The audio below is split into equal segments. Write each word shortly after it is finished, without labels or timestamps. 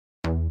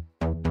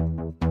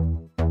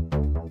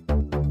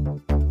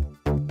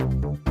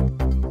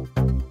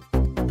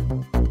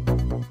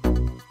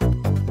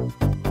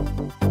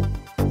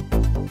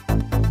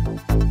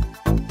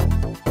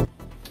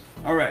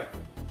All right.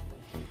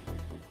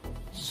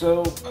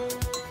 So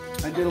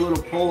I did a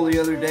little poll the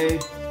other day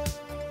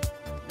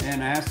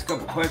and I asked a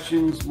couple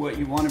questions what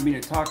you wanted me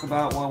to talk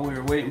about while we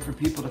were waiting for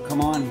people to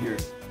come on here.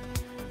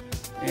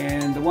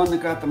 And the one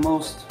that got the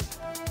most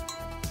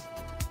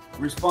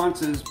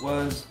responses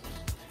was,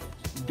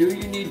 do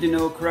you need to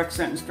know correct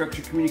sentence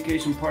structure,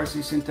 communication,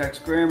 parsing, syntax,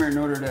 grammar in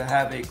order to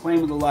have a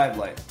claim of the live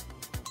life?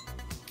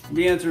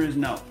 The answer is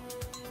no.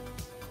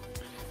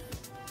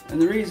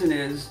 And the reason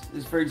is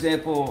for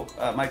example,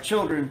 my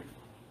children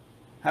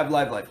have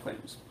live life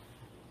claims.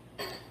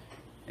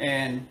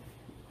 And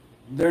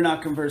they're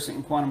not conversant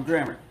in quantum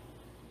grammar.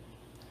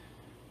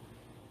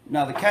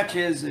 Now the catch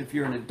is, if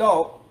you're an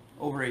adult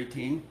over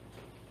 18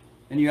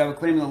 and you have a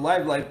claim of the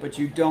live life but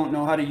you don't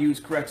know how to use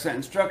correct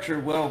sentence structure,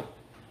 well,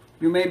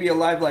 you may be a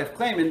live life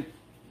claimant,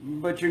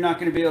 but you're not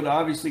going to be able to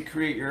obviously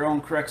create your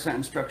own correct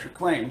sentence structure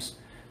claims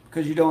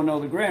because you don't know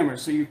the grammar,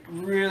 so you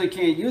really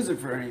can't use it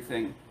for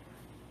anything.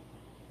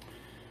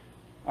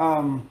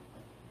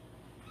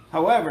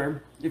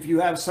 However, if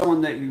you have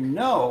someone that you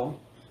know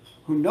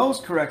who knows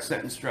correct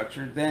sentence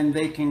structure, then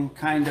they can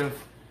kind of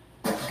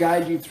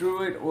guide you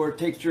through it or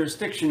take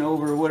jurisdiction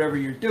over whatever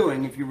you're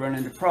doing if you run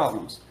into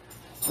problems.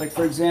 Like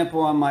for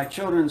example, on my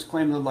children's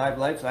claim of the live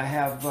life, I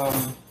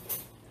have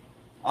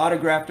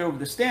autographed over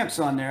the stamps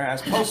on there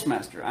as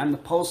postmaster. I'm the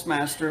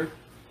postmaster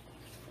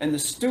and the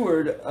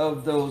steward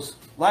of those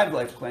live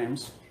life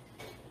claims,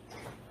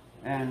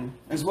 and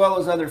as well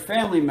as other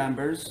family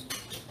members,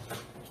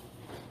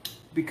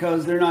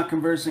 because they're not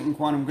conversant in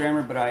quantum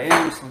grammar, but I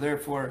am, so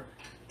therefore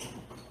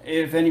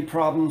if any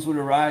problems would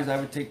arise, I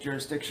would take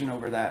jurisdiction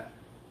over that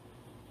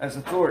as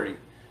authority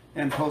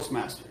and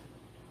postmaster.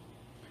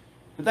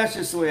 But that's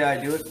just the way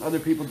I do it. Other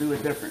people do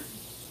it different.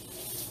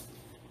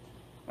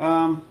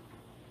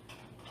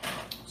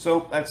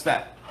 So that's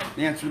that.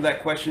 The answer to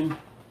that question,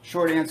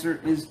 short answer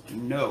is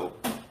no.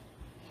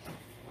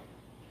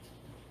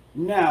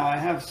 Now I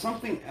have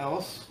something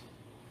else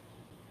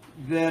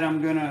that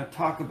I'm going to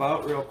talk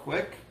about real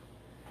quick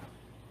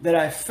that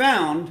I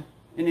found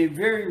in a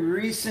very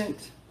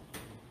recent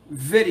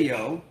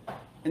video,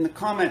 in the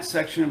comment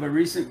section of a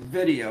recent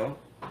video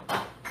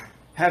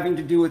having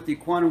to do with the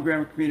quantum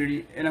grammar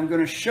community, and I'm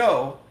going to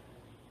show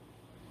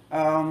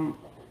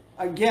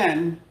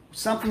again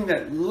something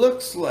that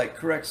looks like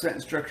correct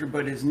sentence structure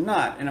but is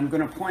not, and I'm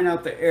going to point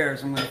out the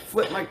errors. I'm going to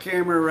flip my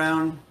camera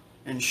around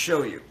and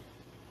show you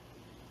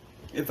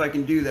if I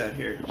can do that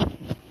here.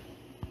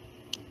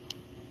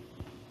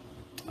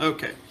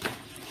 Okay,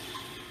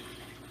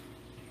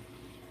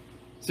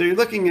 so you're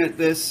looking at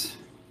this.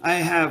 I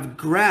have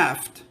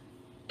graphed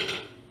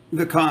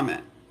the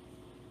comment.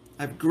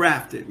 I've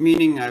graphed it,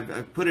 meaning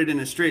I've put it in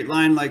a straight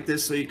line like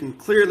this so you can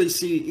clearly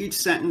see each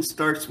sentence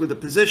starts with a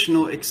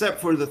positional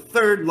except for the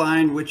third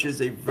line, which is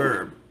a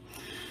verb.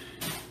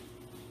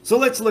 So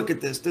let's look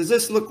at this. Does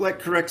this look like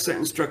correct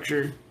sentence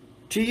structure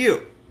to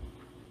you?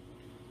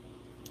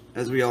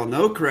 As we all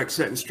know, correct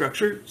sentence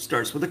structure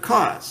starts with a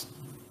cause.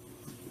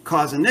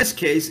 Cause in this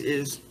case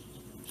is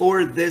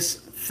for this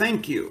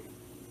thank you.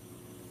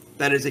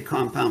 That is a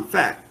compound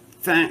fact.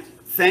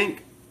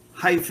 Thank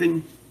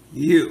hyphen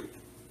you.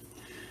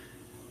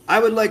 I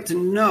would like to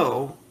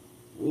know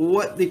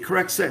what the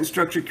correct sentence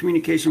structure,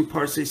 communication,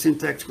 parsing,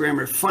 syntax,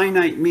 grammar,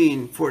 finite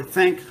mean for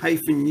thank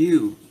hyphen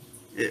you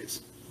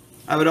is.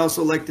 I would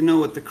also like to know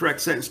what the correct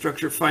sentence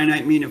structure,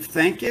 finite mean of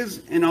thank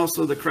is, and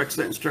also the correct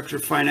sentence structure,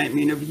 finite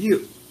mean of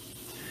you.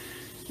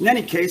 In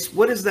any case,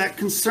 what is that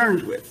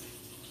concerned with?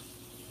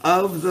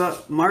 Of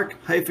the Mark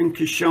hyphen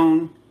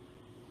Kishon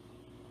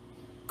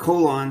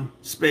colon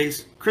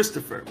space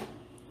Christopher.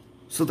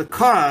 So the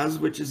cause,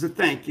 which is the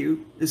thank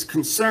you, is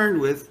concerned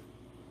with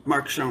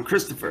Mark Kishon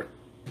Christopher,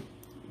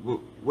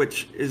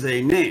 which is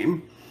a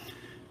name.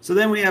 So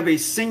then we have a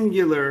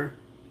singular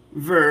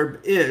verb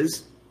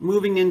is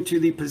moving into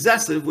the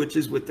possessive, which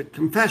is with the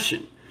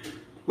confession.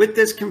 With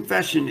this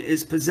confession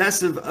is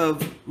possessive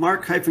of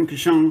Mark hyphen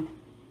Kishon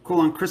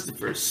colon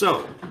Christopher.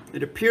 So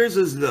it appears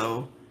as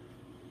though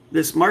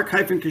this Mark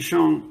hyphen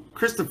Kishon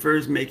Christopher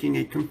is making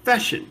a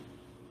confession,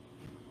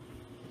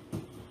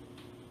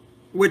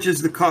 which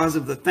is the cause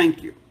of the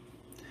thank you.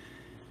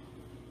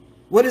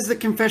 What is the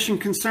confession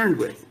concerned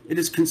with? It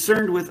is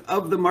concerned with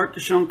of the Mark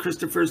Kishon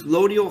Christopher's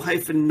lodial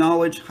hyphen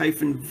knowledge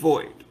hyphen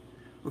void.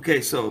 Okay,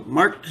 so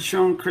Mark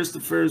Kishon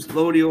Christopher's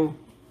lodial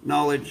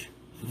knowledge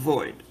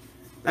void.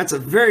 That's a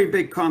very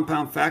big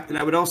compound fact, and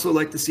I would also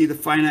like to see the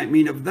finite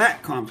mean of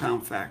that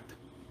compound fact.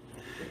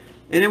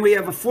 And then we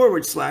have a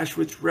forward slash,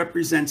 which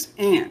represents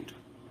and.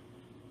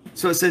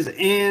 So it says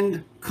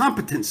and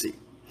competency.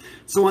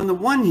 So on the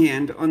one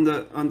hand, on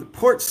the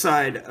port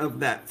side of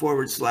that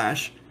forward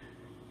slash,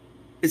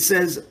 it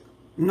says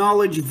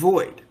knowledge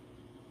void.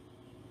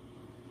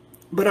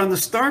 But on the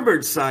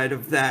starboard side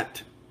of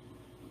that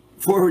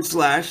forward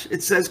slash,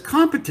 it says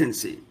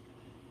competency.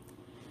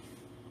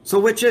 So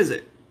which is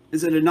it?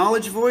 Is it a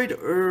knowledge void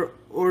or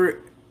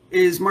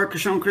is Mark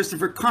Kishon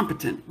Christopher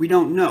competent? We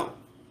don't know,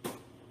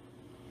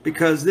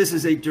 because this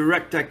is a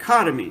direct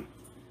dichotomy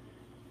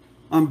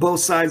on both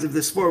sides of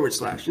this forward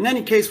slash. In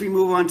any case, we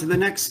move on to the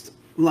next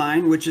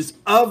line, which is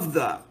of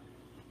the,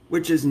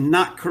 which is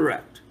not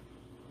correct,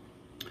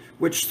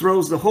 which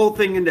throws the whole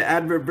thing into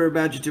adverb, verb,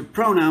 adjective,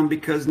 pronoun,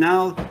 because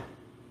now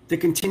the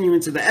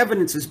continuance of the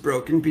evidence is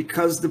broken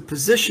because the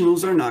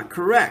positionals are not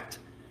correct.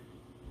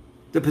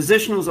 The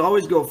positionals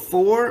always go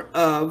for,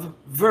 of,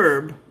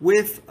 verb,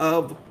 with,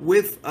 of,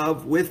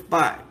 with,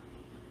 by.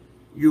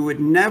 You would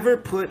never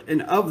put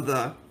an of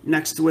the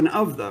next to an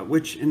of the,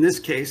 which in this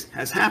case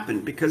has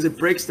happened because it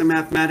breaks the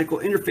mathematical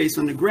interface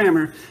on the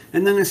grammar,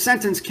 and then a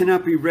sentence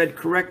cannot be read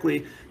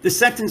correctly. The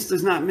sentence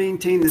does not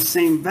maintain the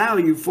same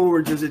value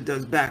forwards as it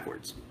does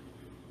backwards.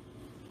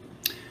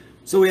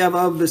 So we have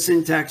of the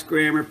syntax,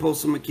 grammar,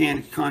 postal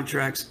mechanics,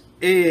 contracts,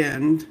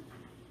 and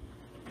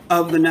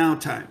of the now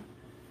time.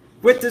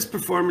 With this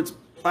performance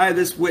by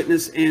this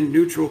witness and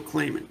neutral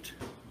claimant.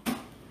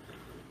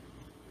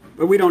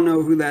 But we don't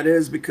know who that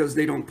is because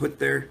they don't put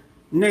their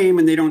name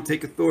and they don't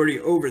take authority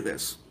over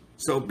this.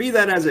 So be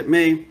that as it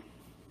may,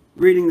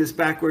 reading this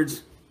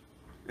backwards,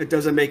 it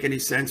doesn't make any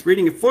sense.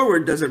 Reading it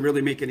forward doesn't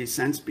really make any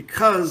sense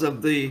because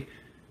of the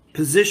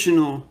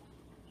positional,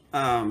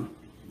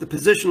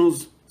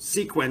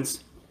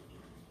 sequence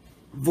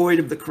void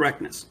of the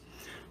correctness.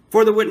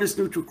 For the witness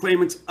neutral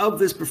claimants of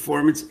this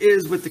performance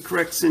is with the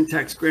correct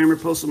syntax, grammar,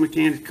 postal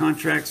mechanics,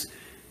 contracts,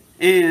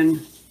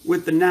 and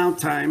with the now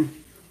time.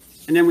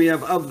 And then we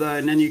have of the,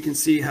 and then you can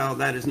see how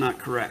that is not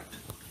correct.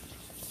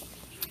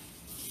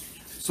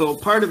 So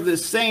part of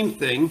this same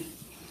thing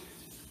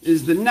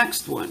is the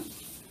next one.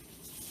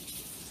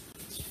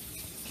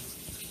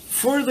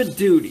 For the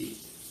duty.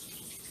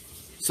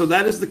 So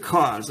that is the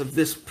cause of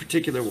this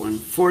particular one,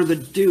 for the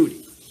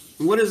duty.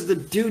 And what is the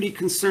duty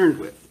concerned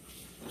with?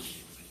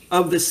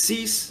 Of the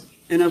cease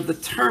and of the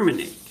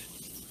terminate.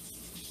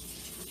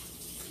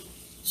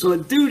 So a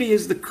duty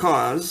is the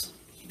cause,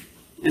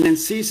 and then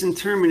cease and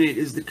terminate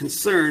is the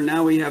concern.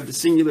 Now we have the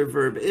singular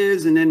verb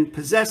is, and then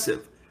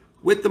possessive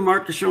with the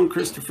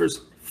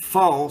Marcachone-Christopher's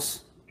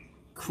false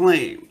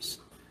claims.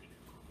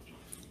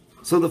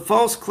 So the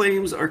false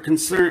claims are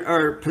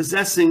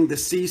possessing the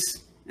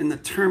cease and the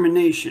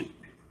termination.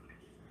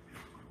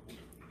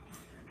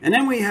 And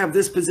then we have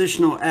this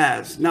positional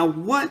as. Now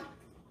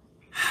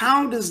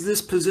how does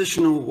this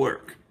positional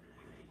work?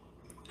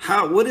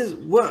 What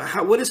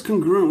is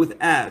congruent with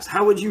as?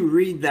 How would you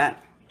read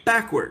that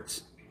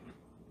backwards?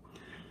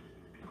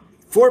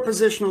 For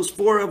positionals,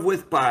 for, of,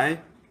 with, by.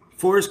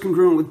 For is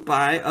congruent with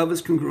by, of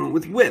is congruent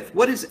with.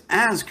 What is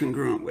as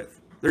congruent with?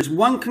 There's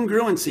one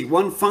congruency,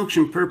 one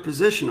function per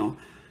positional.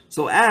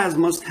 So as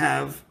must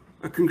have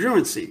a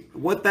congruency.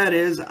 What that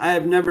is, I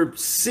have never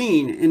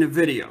seen in a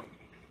video.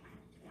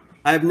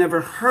 I've never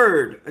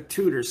heard a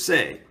tutor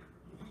say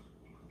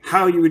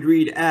how you would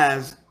read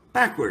as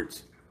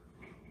backwards,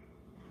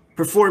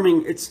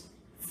 performing its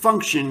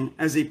function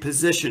as a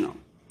positional.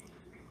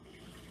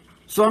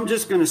 So I'm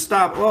just going to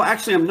stop. Well,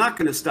 actually, I'm not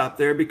going to stop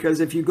there because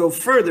if you go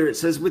further, it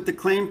says with the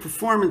claim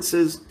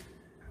performances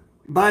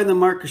by the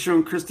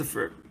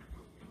Marcachone-Christopher.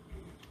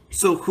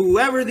 So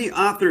whoever the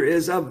author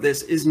is of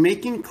this is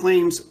making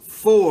claims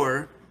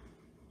for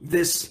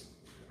this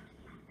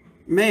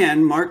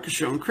man,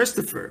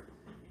 Marcachone-Christopher.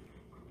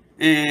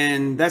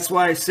 And that's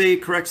why I say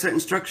correct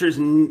sentence structure is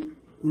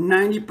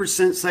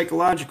 90%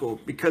 psychological,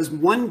 because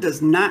one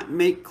does not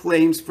make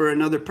claims for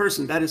another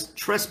person. That is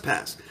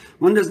trespass.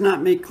 One does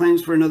not make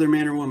claims for another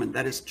man or woman.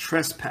 That is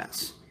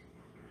trespass.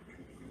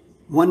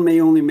 One may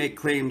only make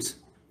claims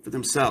for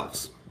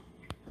themselves.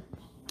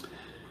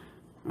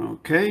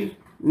 Okay,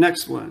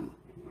 next one.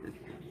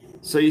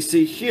 So you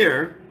see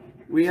here,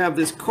 we have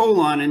this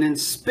colon and in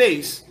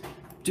space,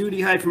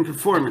 duty hyphen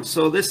performance.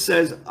 So this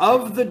says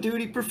of the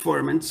duty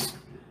performance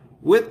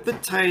with the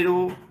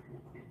title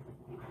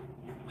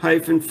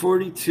hyphen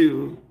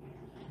 42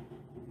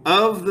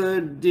 of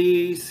the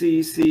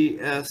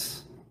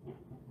DCCS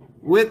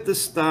with the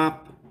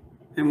stop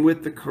and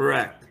with the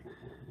correct,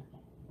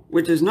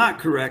 which is not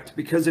correct,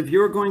 because if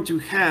you're going to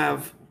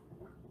have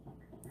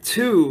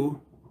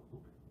two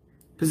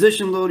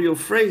position loadial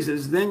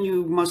phrases, then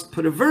you must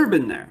put a verb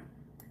in there.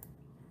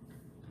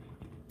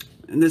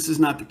 And this is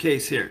not the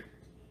case here.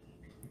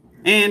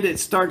 And it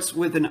starts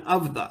with an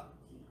of the.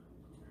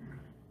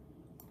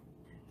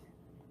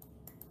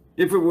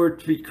 If it were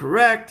to be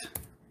correct,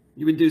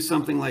 you would do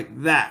something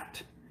like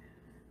that.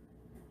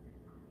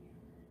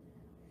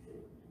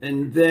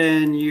 And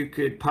then you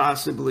could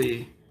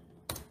possibly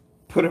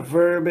put a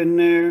verb in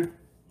there.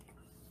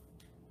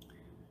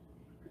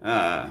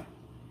 And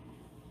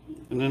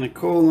then a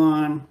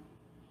colon.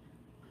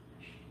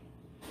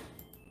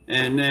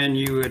 And then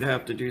you would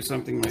have to do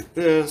something like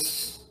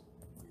this.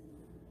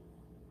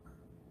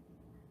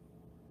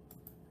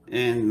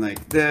 And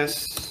like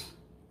this.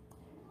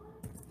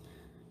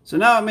 So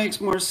now it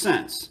makes more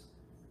sense.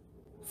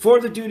 For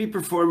the duty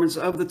performance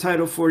of the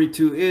Title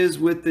 42 is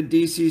with the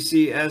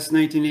DCCS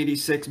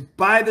 1986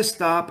 by the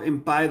stop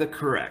and by the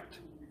correct.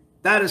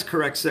 That is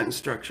correct sentence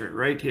structure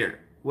right here.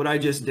 What I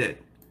just did.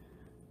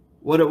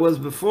 What it was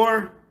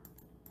before,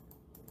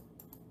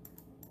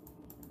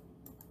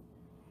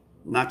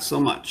 not so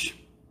much.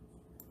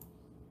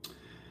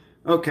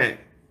 Okay.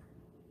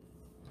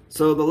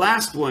 So the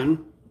last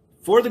one,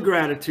 for the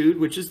gratitude,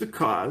 which is the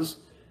cause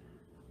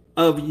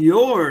of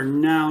your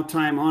now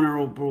time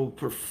honorable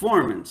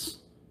performance,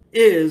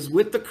 is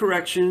with the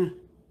correction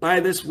by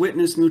this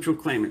witness neutral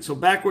claimant. So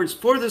backwards,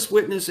 for this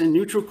witness and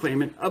neutral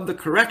claimant of the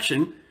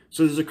correction,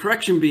 so there's a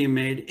correction being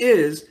made,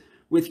 is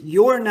with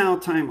your now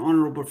time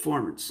honorable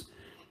performance.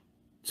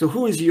 So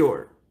who is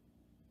your?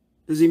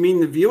 Does he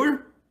mean the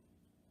viewer?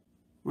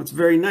 Well, it's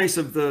very nice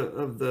of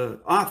the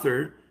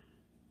author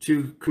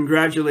to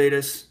congratulate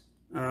us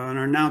on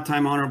our now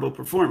time honorable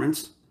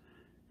performance,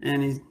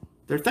 and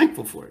they're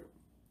thankful for it.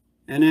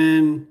 And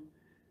then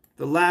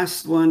the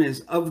last one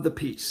is of the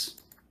piece.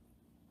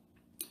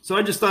 So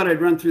I just thought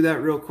I'd run through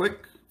that real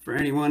quick for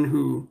anyone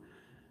who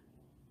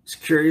is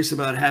curious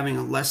about having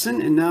a lesson.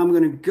 And now I'm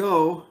going to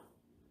go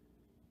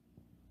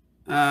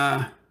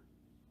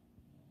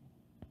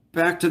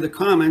back to the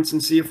comments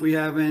and see if we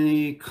have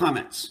any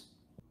comments.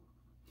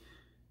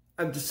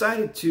 I've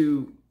decided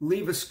to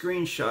leave a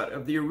screenshot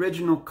of the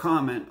original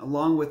comment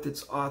along with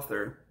its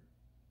author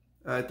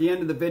at the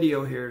end of the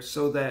video here,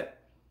 so that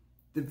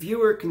the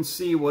viewer can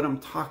see what I'm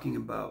talking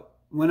about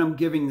when I'm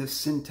giving this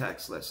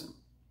syntax lesson.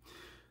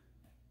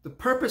 The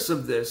purpose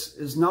of this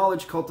is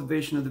knowledge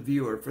cultivation of the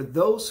viewer for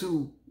those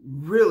who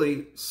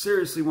really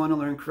seriously want to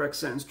learn correct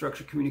sentence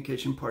structure,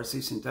 communication,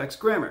 PARSE, syntax,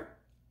 grammar.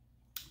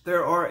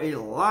 There are a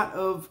lot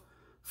of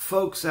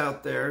folks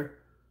out there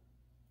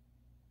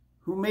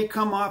who may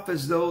come off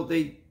as though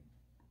they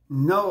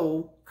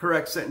know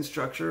correct sentence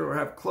structure or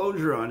have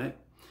closure on it.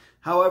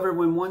 However,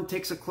 when one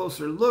takes a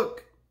closer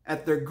look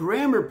at their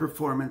grammar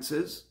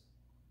performances,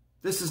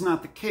 this is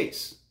not the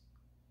case.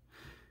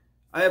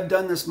 I have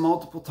done this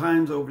multiple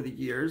times over the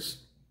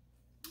years,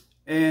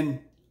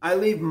 and I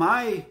leave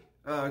my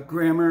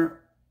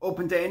grammar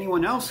open to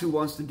anyone else who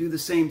wants to do the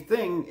same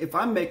thing. If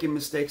I'm making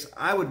mistakes,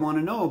 I would want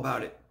to know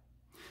about it.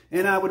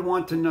 And I would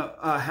want to know,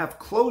 have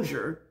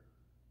closure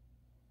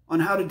on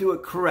how to do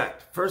it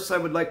correct. First, I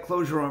would like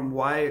closure on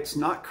why it's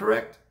not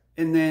correct,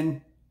 and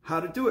then how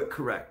to do it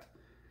correct.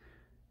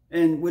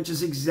 And which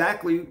is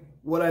exactly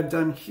what I've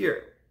done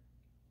here.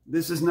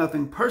 This is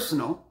nothing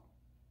personal.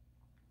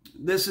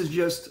 This is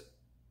just,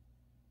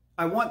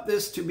 I want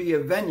this to be a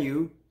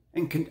venue,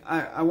 and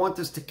I want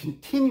this to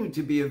continue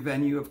to be a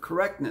venue of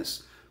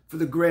correctness for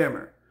the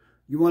grammar.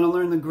 You want to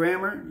learn the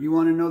grammar? You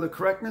want to know the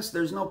correctness?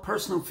 There's no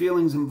personal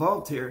feelings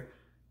involved here.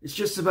 It's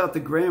just about the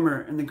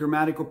grammar and the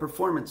grammatical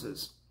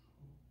performances.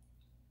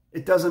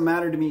 It doesn't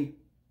matter to me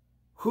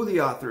who the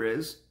author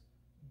is.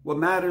 What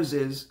matters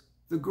is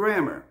the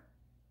grammar.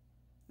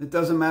 It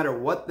doesn't matter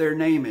what their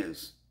name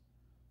is,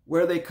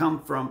 where they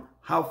come from,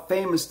 how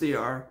famous they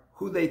are,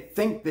 who they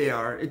think they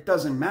are. It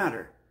doesn't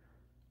matter.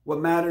 What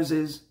matters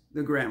is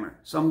the grammar.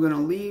 So I'm going to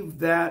leave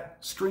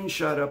that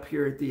screenshot up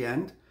here at the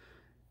end.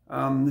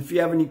 If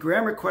you have any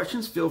grammar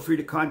questions, feel free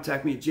to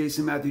contact me at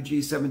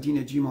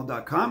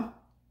jasonmatthewg17@gmail.com.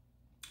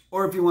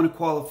 Or if you want to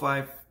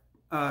qualify,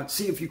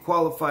 see if you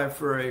qualify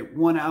for a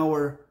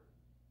 1-hour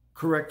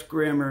correct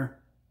grammar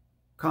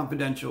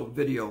confidential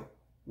video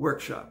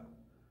workshop.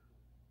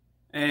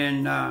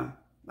 And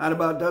that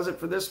about does it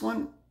for this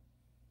one.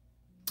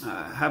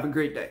 Have a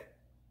great day.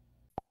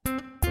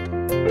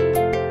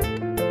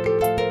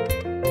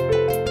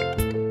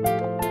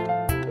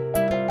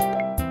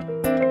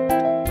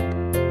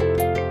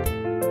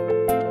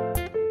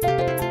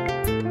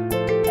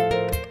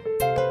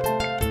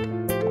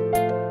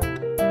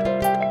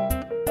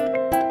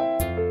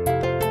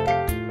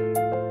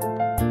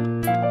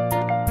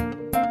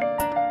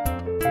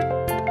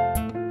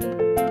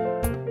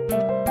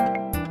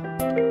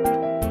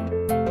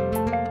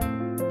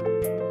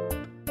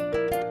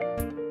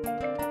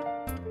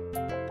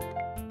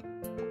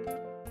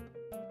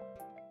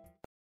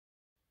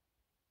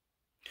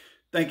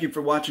 Thank you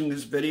for watching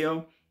this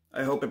video.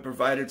 I hope it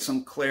provided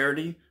some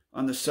clarity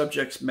on the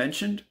subjects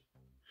mentioned.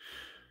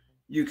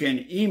 You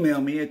can email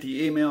me at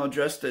the email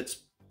address that's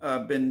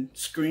been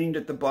screened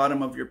at the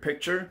bottom of your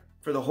picture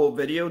for the whole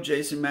video,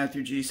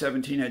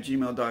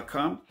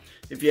 jasonmatthewg17@gmail.com.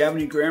 If you have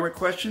any grammar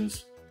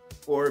questions,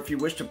 or if you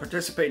wish to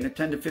participate in a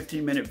 10 to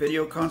 15 minute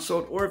video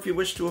consult, or if you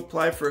wish to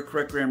apply for a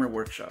correct grammar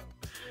workshop,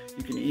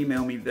 you can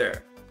email me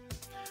there.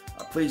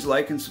 Please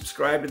like and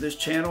subscribe to this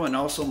channel, and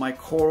also my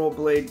Coral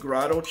Blade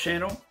Grotto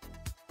channel,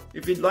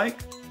 if you'd like.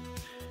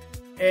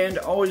 And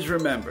always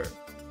remember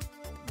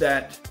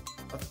that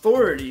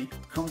authority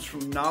comes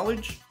from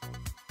knowledge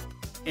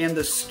and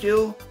the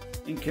skill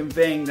in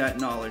conveying that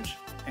knowledge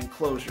and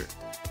closure.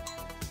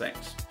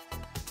 Thanks.